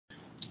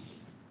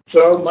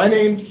So my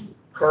name's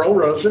Carl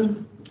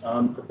Rosen.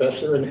 I'm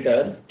professor and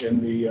head in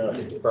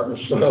the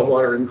Department of Soil,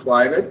 Water, and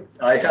Climate.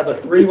 I have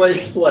a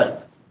three-way split,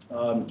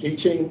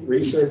 teaching,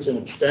 research,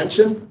 and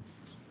extension.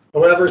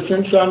 However,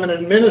 since I'm an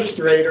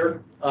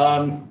administrator,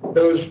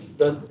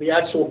 the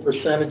actual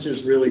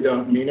percentages really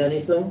don't mean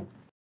anything.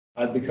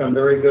 I've become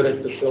very good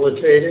at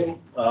facilitating,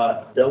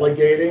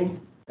 delegating,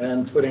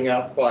 and putting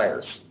out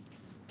fires.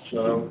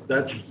 So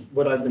that's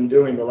what I've been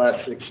doing the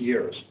last 6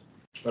 years.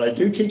 But I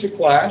do teach a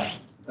class.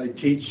 I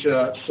teach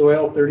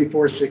Soil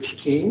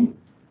 3416,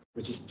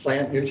 which is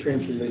Plant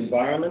Nutrients in the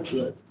Environment. So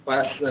a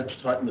class that's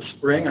taught in the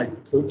spring. I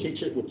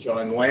co-teach it with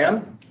John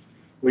Lamb.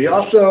 We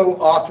also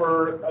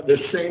offer the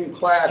same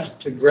class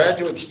to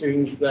graduate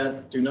students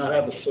that do not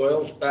have a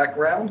soils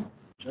background,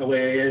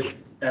 LAAS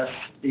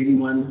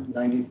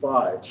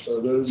 8195. So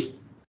those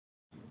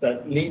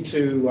that need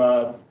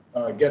to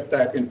get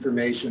that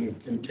information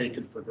can take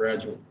it for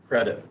graduate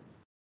credit.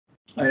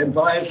 I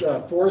advise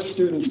 4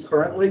 students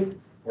currently,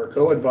 or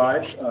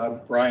co-advise,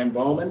 Brian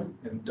Bowman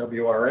in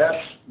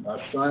WRS, my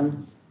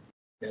son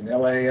in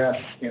LAS,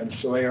 and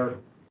Sawyer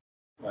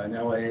in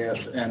LAS,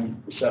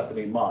 and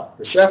Persephone Mott.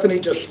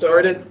 Persephone just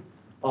started.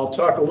 I'll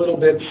talk a little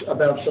bit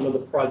about some of the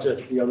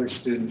projects the other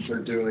students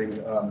are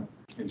doing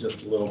in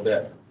just a little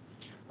bit.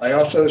 I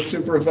also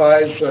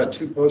supervise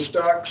 2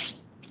 postdocs,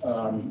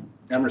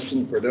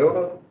 Emerson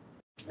Cordova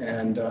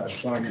and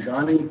Sonia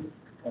Gandhi,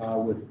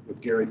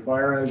 with Gary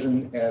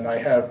Fireisen, and I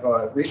have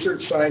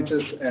research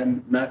scientists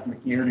and Matt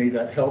McNerney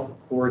that help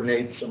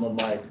coordinate some of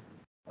my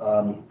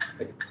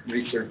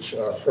research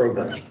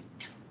programs.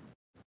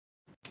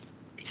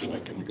 So I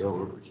can go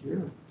over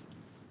here.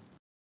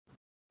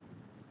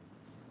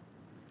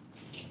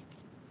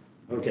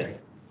 Okay,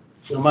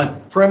 so my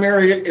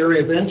primary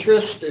area of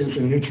interest is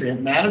in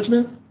nutrient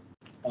management.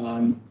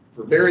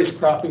 For various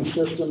cropping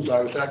systems,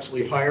 I was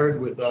actually hired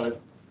with a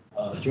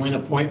joint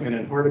appointment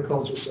in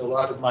horticulture, so a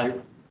lot of my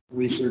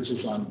research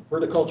is on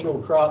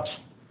horticultural crops,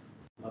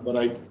 but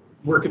I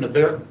work in a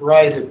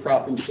variety of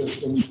cropping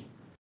systems.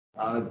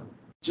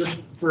 Just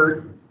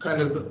for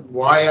kind of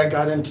why I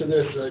got into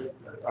this,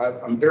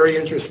 I'm very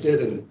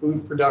interested in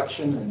food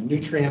production and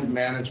nutrient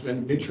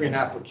management. Nutrient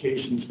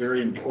application is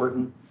very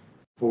important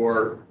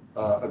for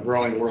a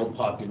growing world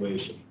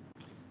population.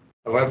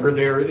 However,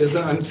 there is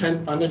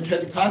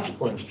unintended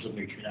consequences of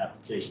nutrient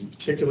application,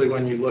 particularly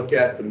when you look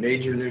at the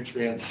major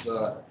nutrients,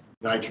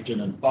 nitrogen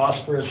and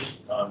phosphorus,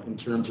 in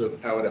terms of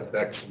how it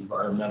affects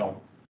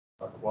environmental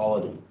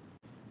quality.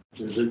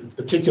 There's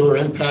a particular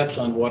impacts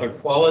on water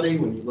quality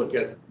when you look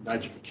at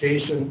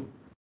nitrification,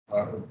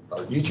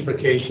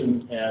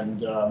 eutrophication,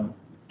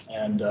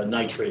 and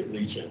nitrate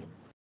leaching.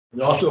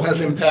 It also has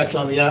impacts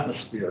on the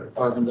atmosphere,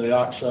 carbon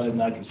dioxide,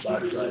 nitrous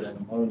oxide, and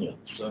ammonia.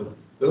 So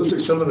those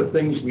are some of the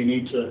things we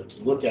need to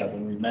look at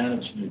when we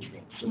manage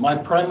nutrients. So my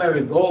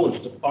primary goal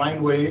is to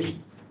find ways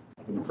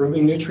of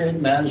improving nutrient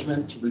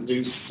management to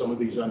reduce some of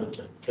these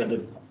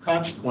unintended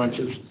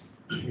consequences.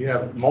 We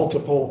have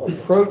multiple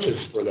approaches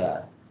for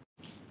that.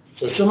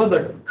 So some of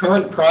the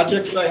current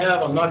projects I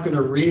have, I'm not going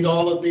to read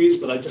all of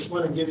these, but I just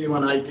want to give you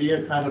an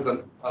idea kind of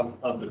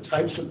the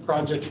types of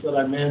projects that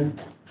I'm in.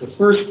 The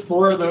first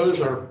 4 of those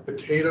are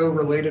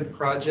potato-related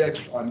projects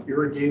on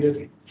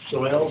irrigated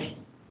soils.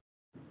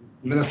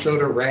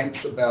 Minnesota ranks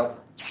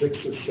about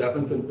 6th or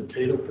 7th in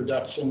potato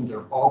production.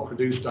 They're all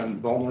produced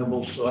on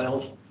vulnerable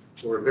soils,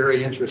 so we're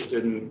very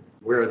interested in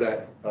where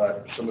that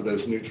some of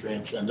those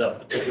nutrients end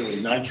up,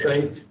 particularly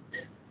nitrate.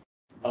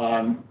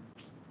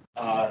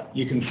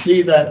 You can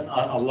see that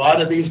a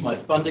lot of these,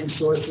 my funding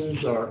sources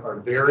are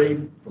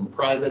varied from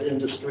private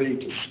industry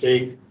to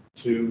state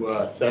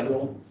to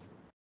federal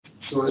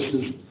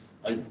sources.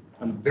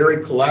 I'm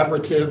very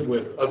collaborative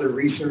with other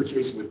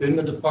researchers within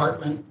the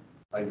department.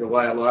 I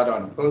rely a lot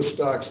on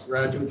postdocs,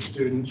 graduate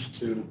students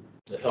to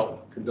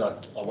help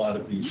conduct a lot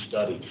of these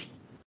studies.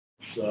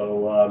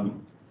 So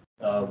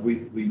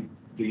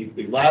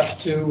the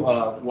last 2,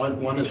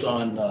 one is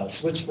on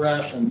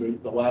switchgrass,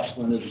 and the last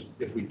one is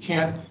if we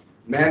can't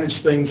manage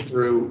things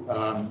through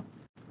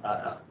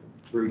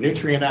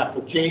nutrient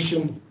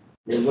application,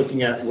 we're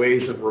looking at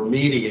ways of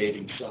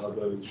remediating some of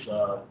those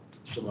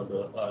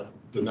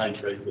the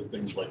nitrate with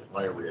things like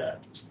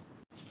bioreactors.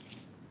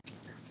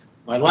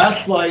 My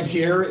last slide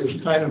here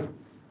is kind of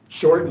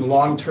short and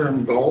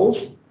long-term goals,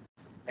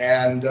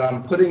 and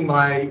putting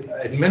my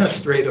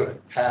administrative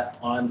hat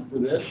on for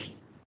this.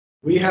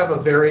 We have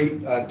a very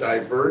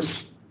diverse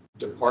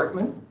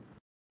department,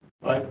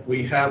 but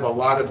we have a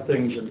lot of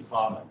things in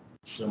common.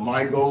 So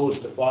my goal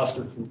is to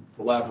foster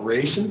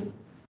collaboration,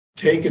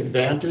 take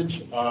advantage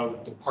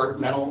of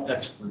departmental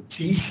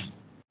expertise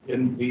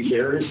in these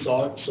areas,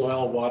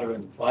 soil, water,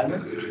 and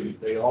climate.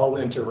 They all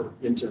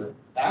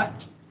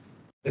interact.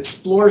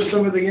 Explore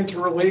some of the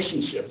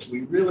interrelationships.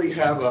 We really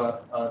have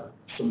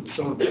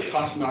some of the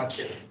top-notch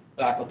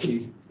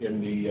faculty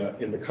in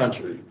the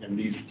country in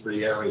these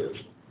 3 areas.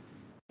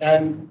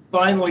 And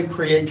finally,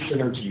 create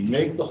synergy.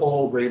 Make the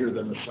whole greater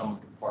than the sum of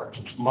the parts.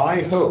 It's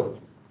my hope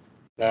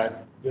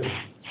that this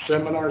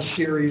seminar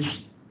series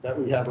that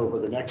we have over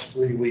the next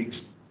 3 weeks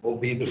will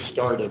be the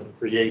start of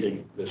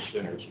creating this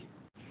synergy.